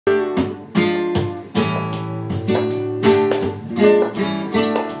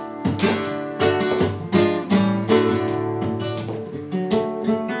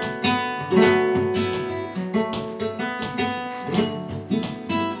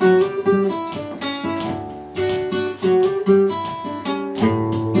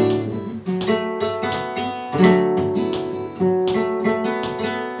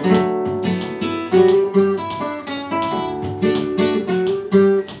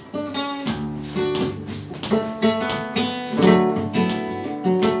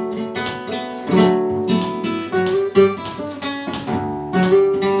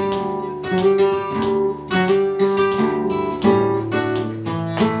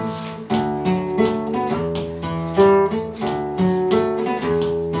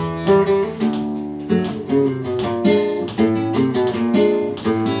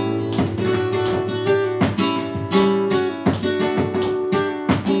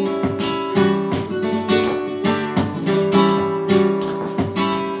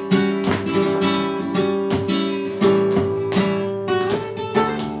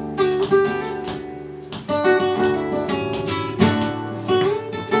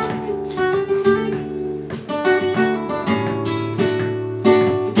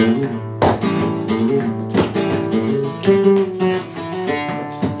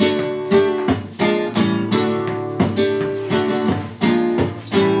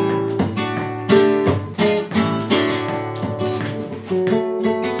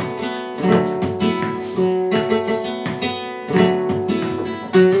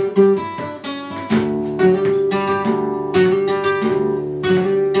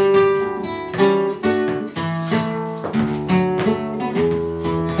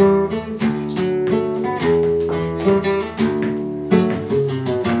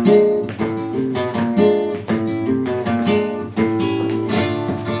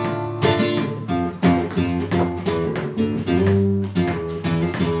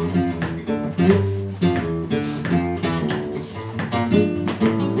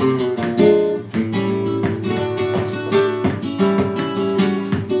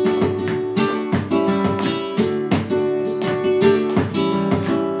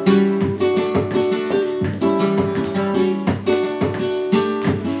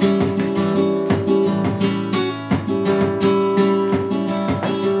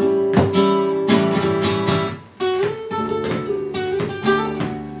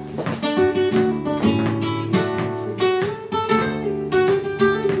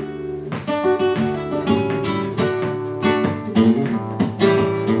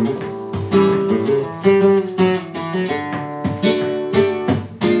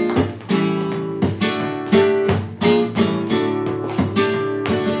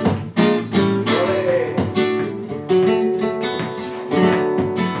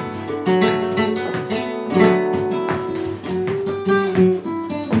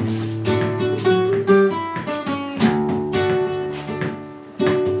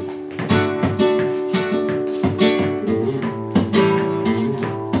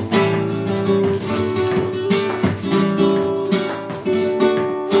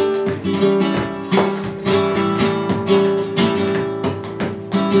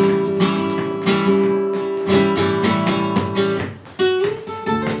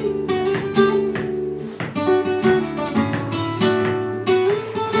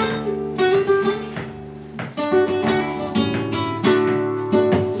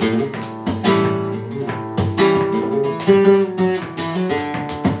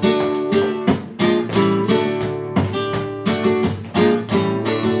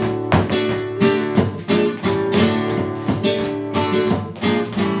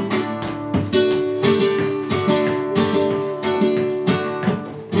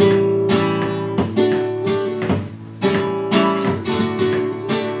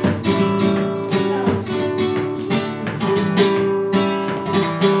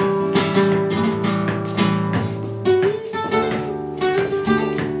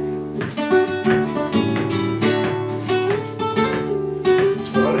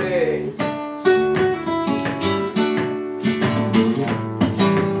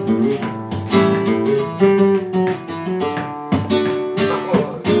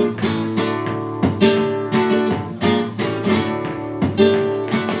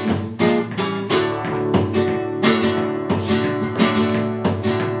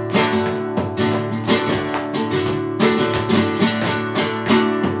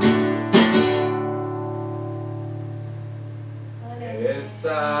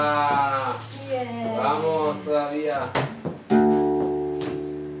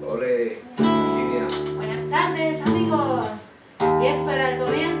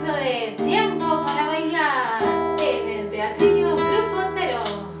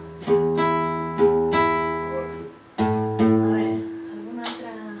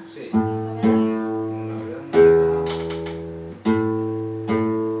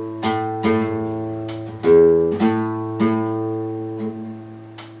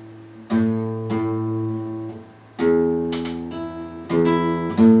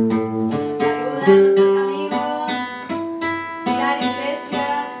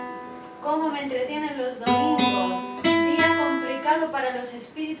me entretienen los domingos, día complicado para los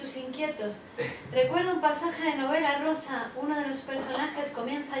espíritus inquietos. Recuerdo un pasaje de novela rosa, uno de los personajes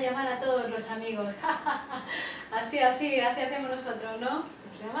comienza a llamar a todos los amigos. así hacemos nosotros, ¿no?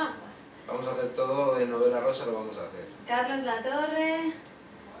 Nos llamamos. Vamos a hacer todo de novela rosa, lo vamos a hacer. Carlos Latorre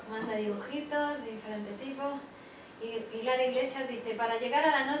manda dibujitos de diferente tipo. Y Pilar Iglesias dice, para llegar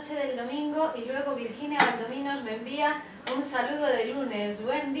a la noche del domingo, y luego Virginia Valdominos me envía un saludo de lunes.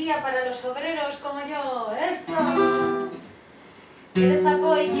 Buen día para los obreros como yo. ¡Eso! Teresa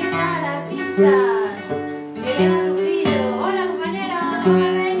Poy, ¿qué tal, artistas? Elena Trujillo, hola compañera,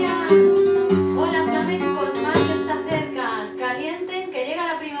 hola bella. Hola flamencos, mayo está cerca. Calienten que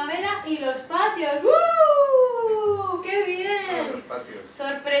llega la primavera y los patios. ¡Qué bien! Los patios.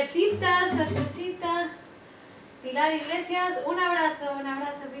 Sorpresita, sorpresita. Pilar Iglesias, un abrazo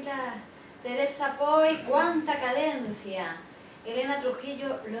Pilar. Teresa Poy, cuánta cadencia. Elena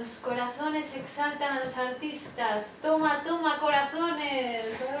Trujillo, los corazones exaltan a los artistas. Toma, toma, corazones.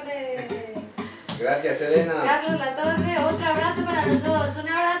 ¡Ole! Gracias, Elena. Carlos Latorre, otro abrazo para los dos. Un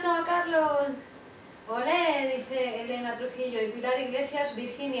abrazo, Carlos. Olé, dice Elena Trujillo. Y Pilar Iglesias,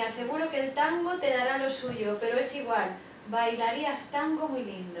 Virginia, seguro que el tango te dará lo suyo, pero es igual. Bailarías tango muy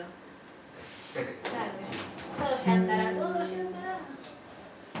lindo. Claro que sí. Todo se andará, todo se andará.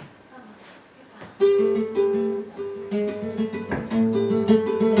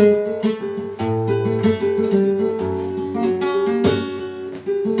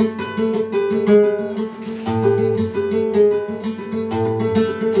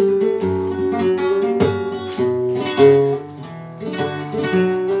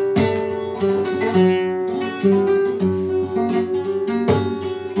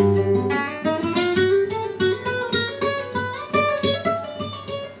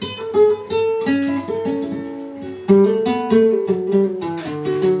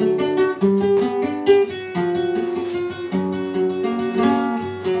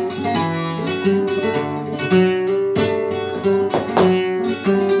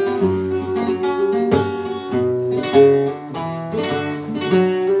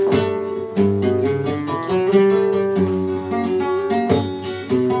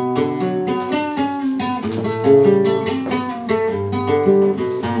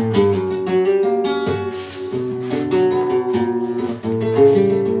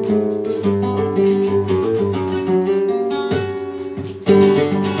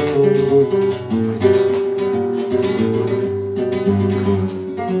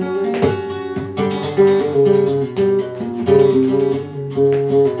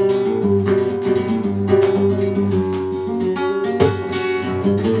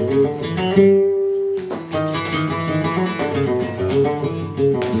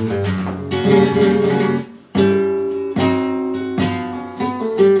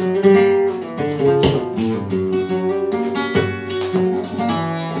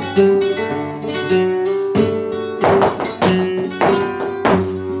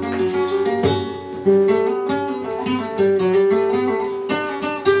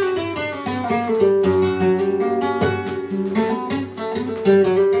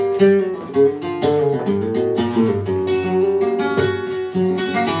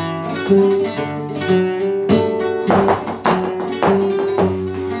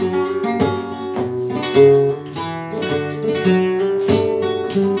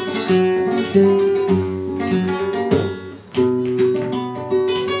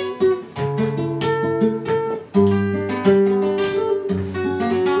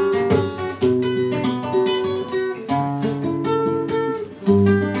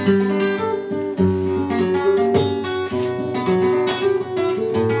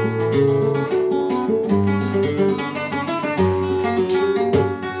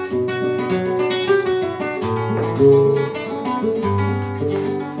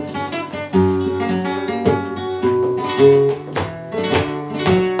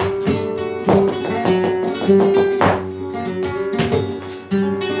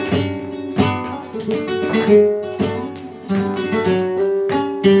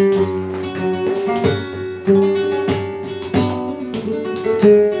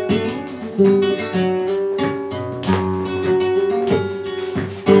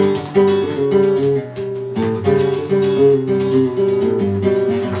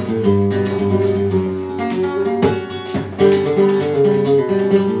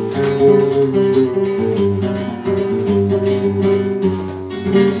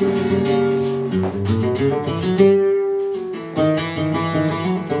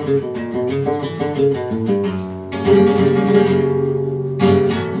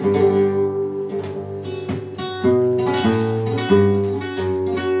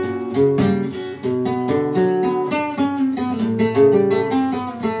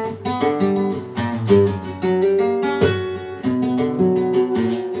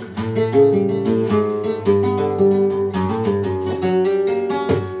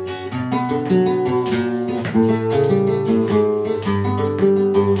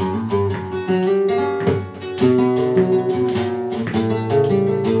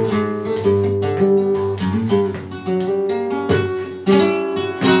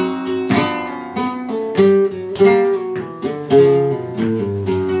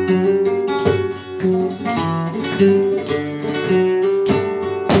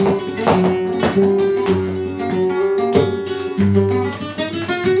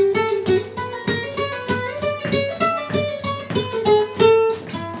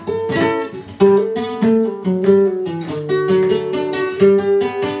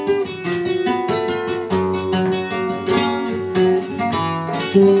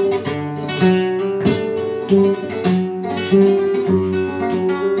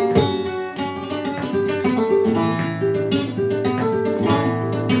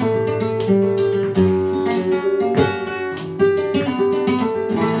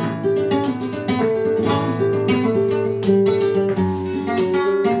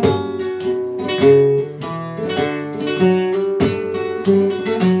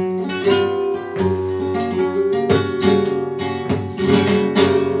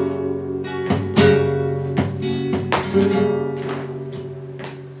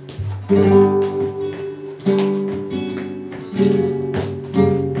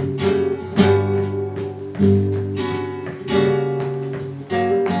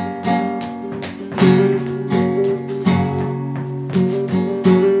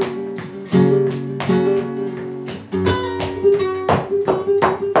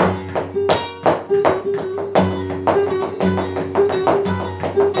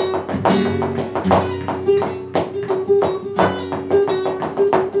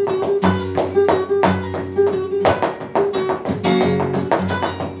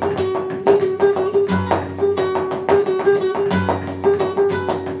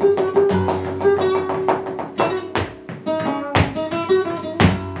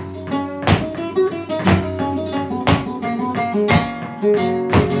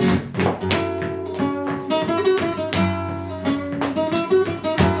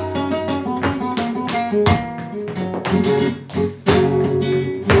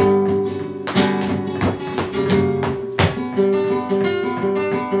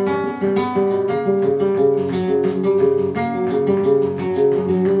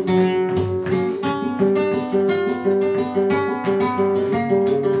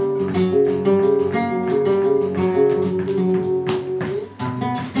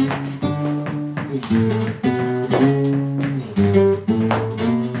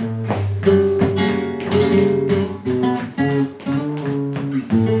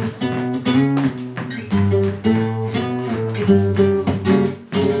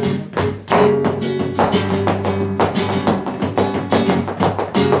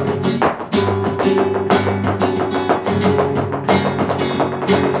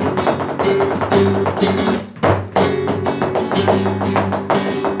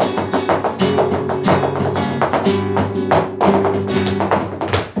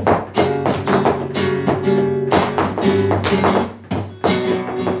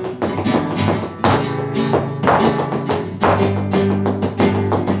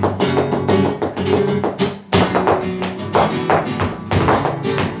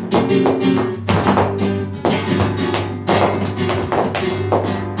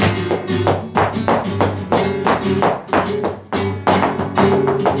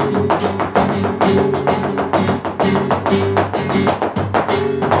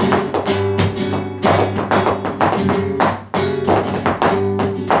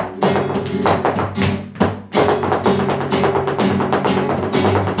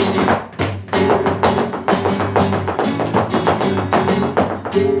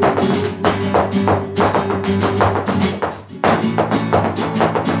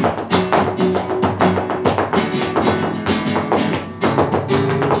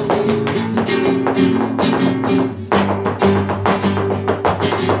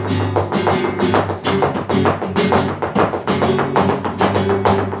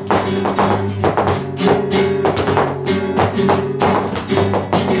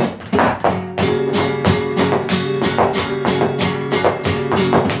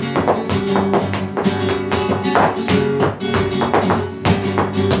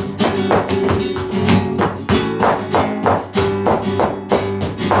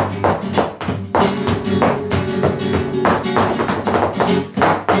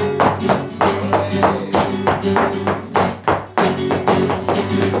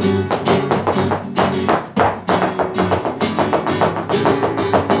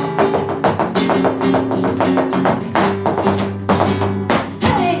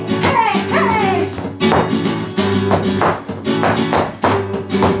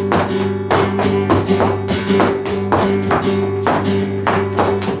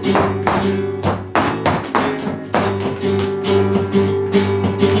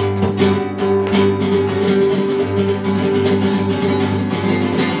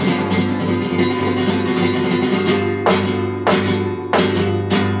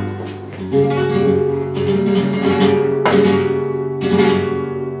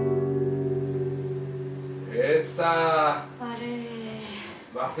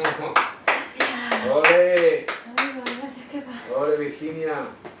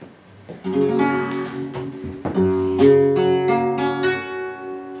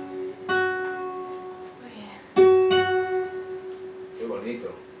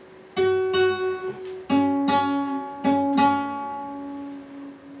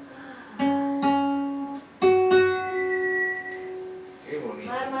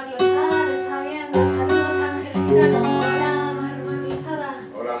 Marlozada lo está viendo. Saludos Ángel Gitano. Hola Marlozada.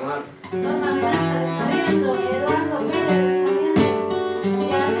 Hola, Mar. Norma Menassa lo está viendo. Eduardo Pérez lo está viendo.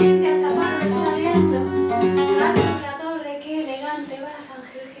 Ya Cintia Chaparro lo está viendo. Carlos La Torre, qué elegante vas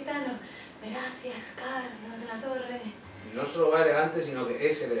Ángel Gitano. Gracias Carlos La Torre. No solo va elegante, sino que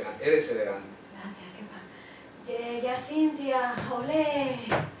es elegante. Eres elegante. Gracias, Kepa. Ya Cintia, olé.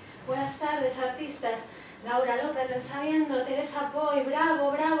 Buenas tardes artistas. Laura López lo está viendo. Teresa Poy,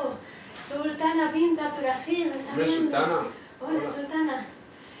 bravo, bravo. Sultana Pinta Turacín lo está Hombre, viendo. Sultana. Hola, Hola. Sultana.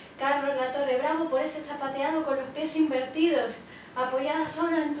 Carlos La Torre, bravo por ese zapateado con los pies invertidos, apoyada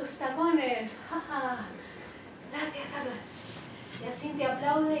solo en tus tacones. Ja, ja. Gracias, Carlos. Ya Cintia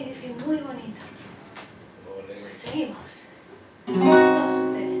aplaude y dice muy bonito. Ole. Pues seguimos. Todos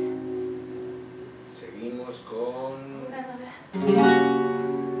ustedes. Seguimos con... Una novela.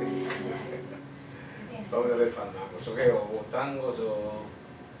 Vamos a ver fandangos. ¿O qué? ¿O tangos o...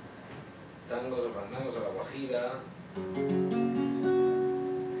 tangos o fandangos o la guajira?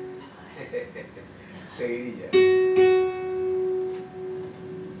 Seguidilla.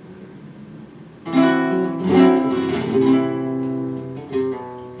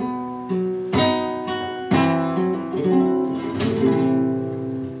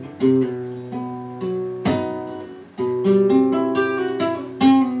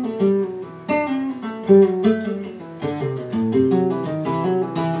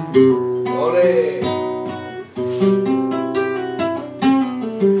 ¡Ole!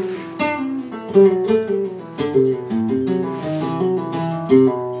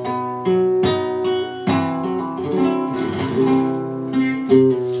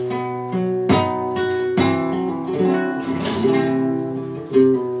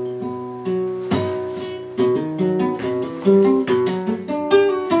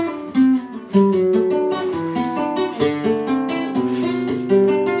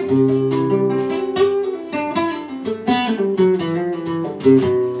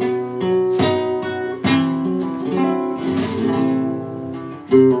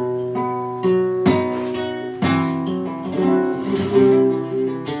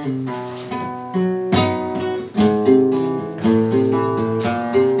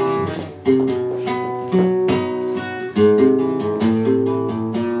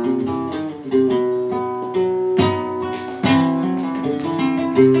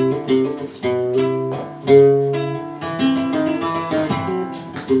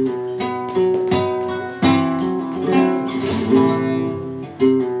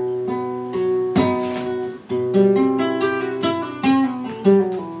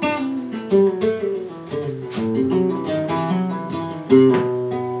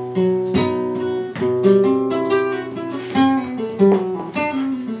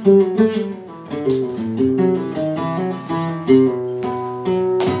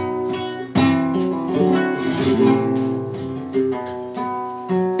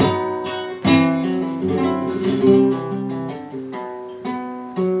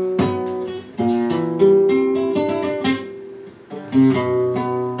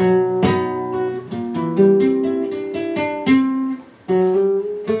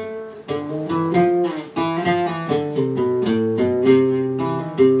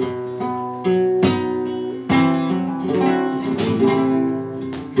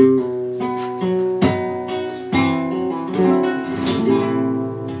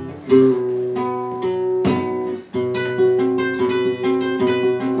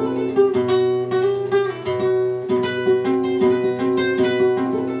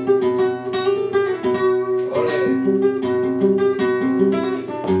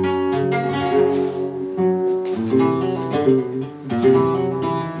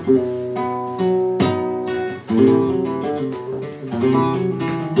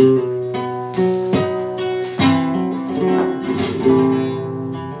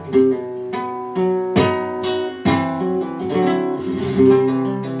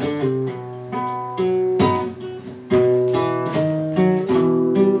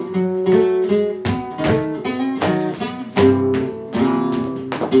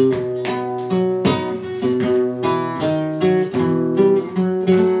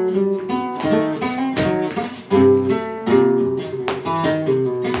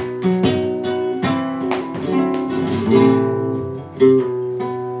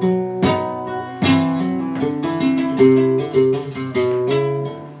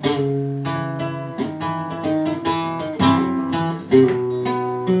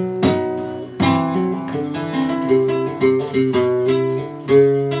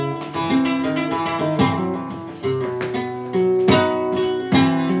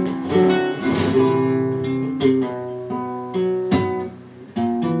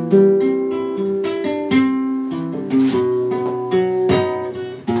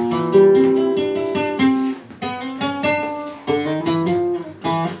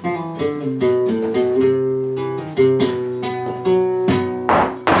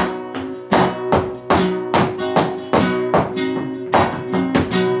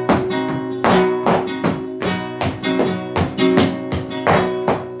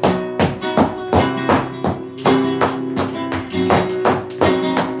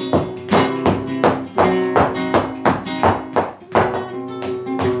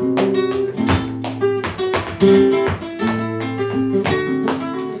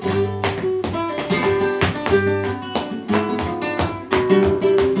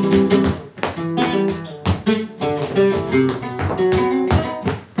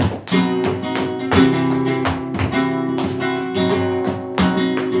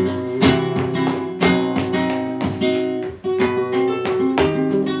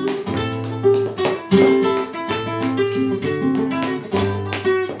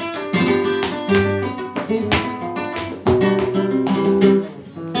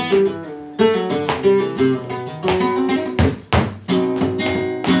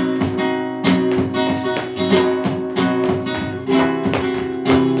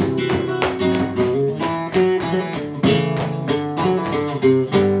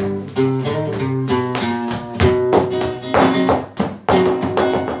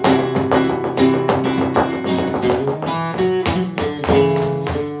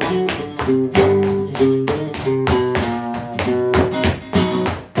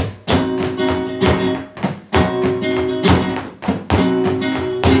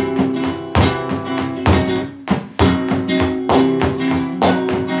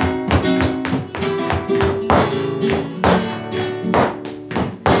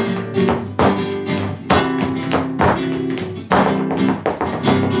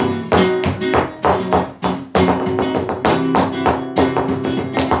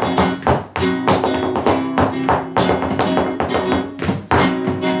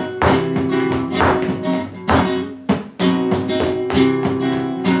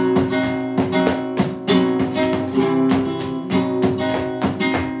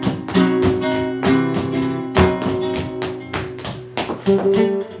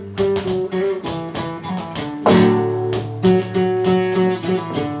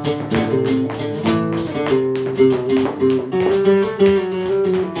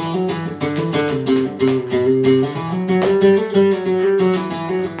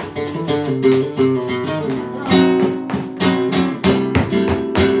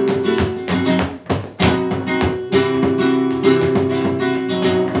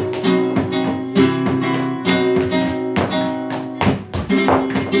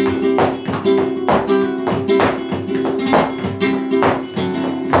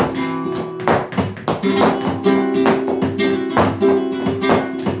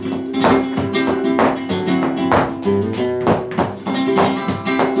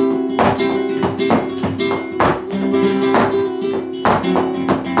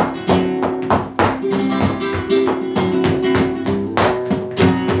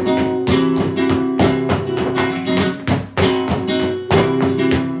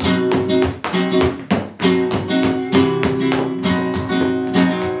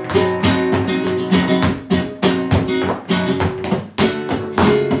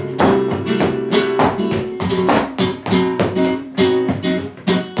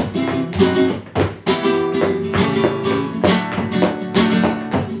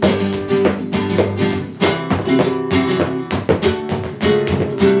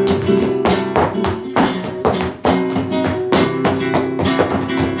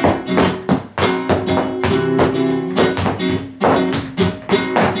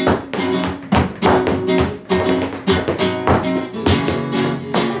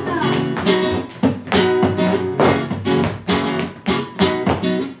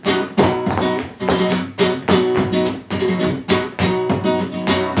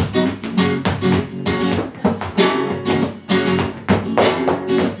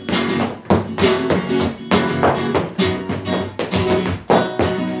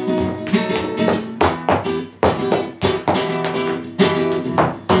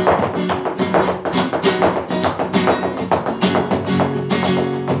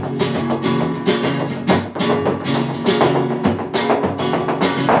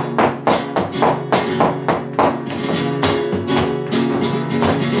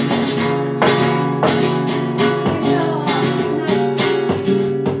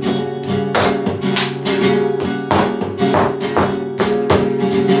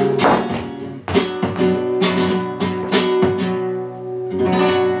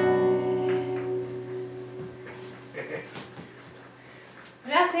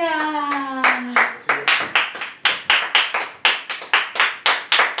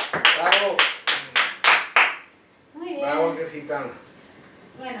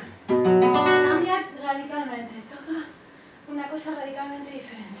 mira, cambia radicalmente, toca una cosa radicalmente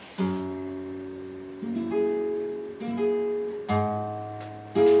diferente.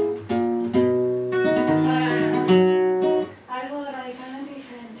 Algo radicalmente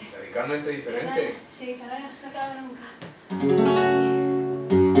diferente. ¿Radicalmente diferente? Sí, que no hayas sacado nunca.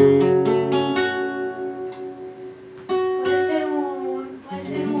 Puede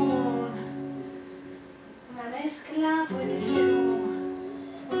ser una mezcla, puede ser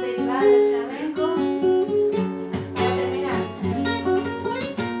un derivado del flamenco. Para terminar.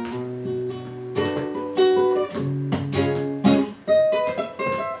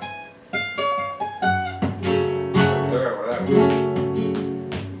 Tengo que acordar.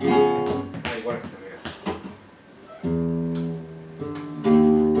 Ah, igual que está, mira.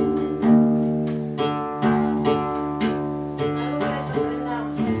 Algo que le sorprenda a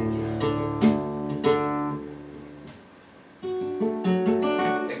usted.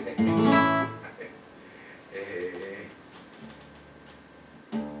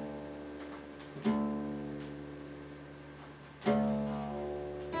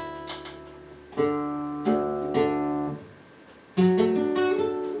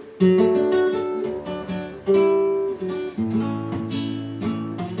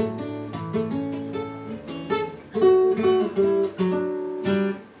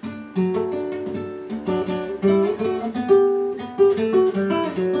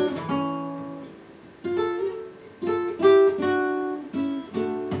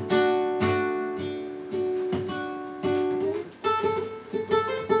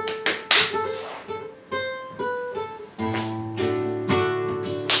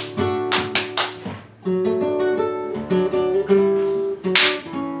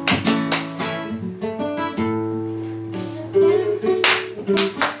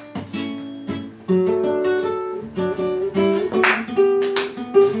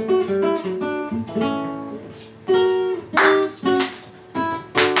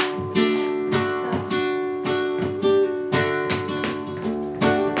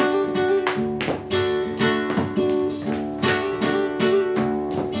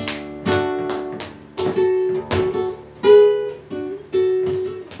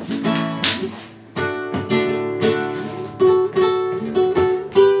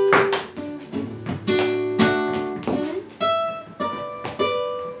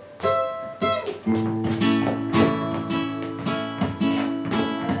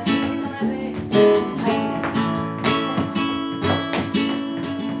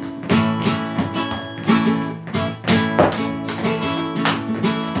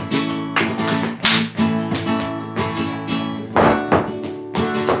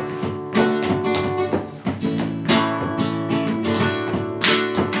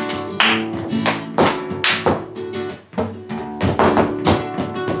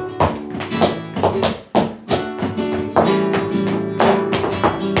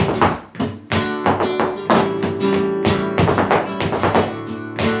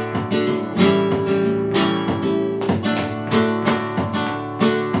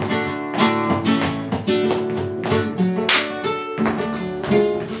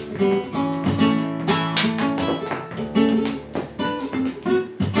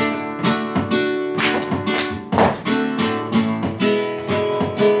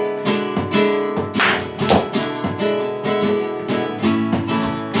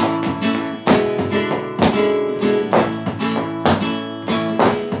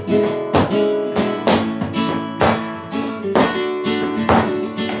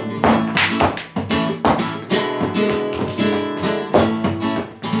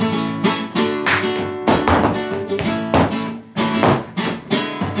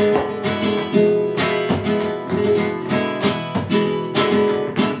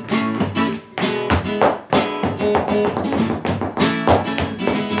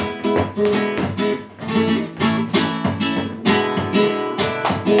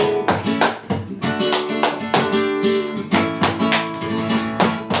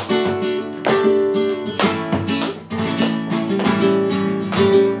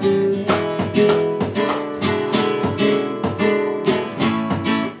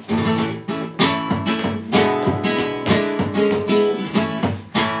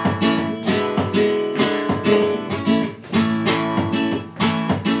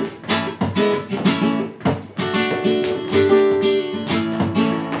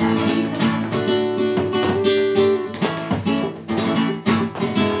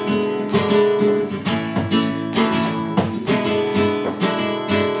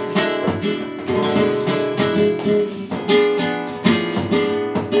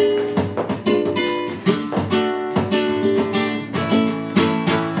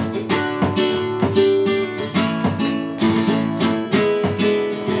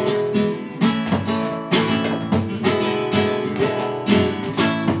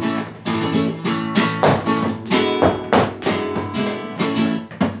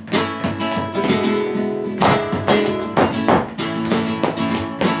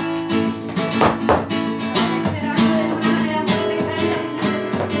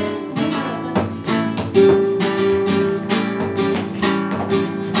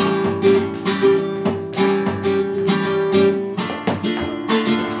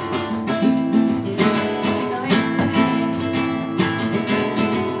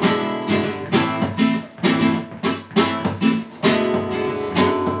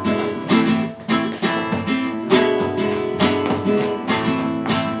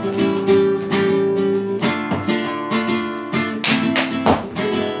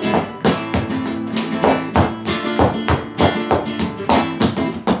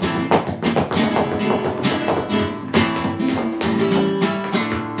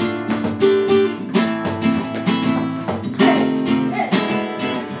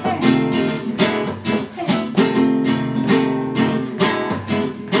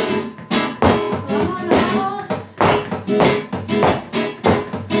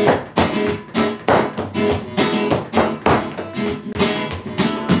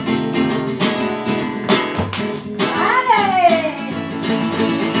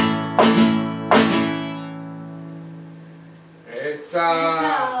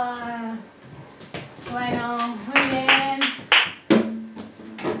 ¡Esa! Bueno, muy bien.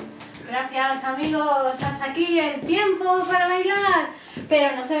 Gracias, amigos. Hasta aquí el tiempo para bailar.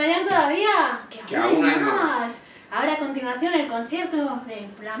 Pero no se vayan todavía, que aún hay más. Ahora a continuación el concierto de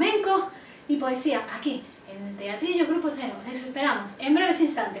flamenco y poesía aquí en el Teatrillo Grupo Cero. Les esperamos en breves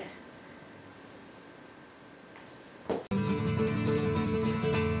instantes.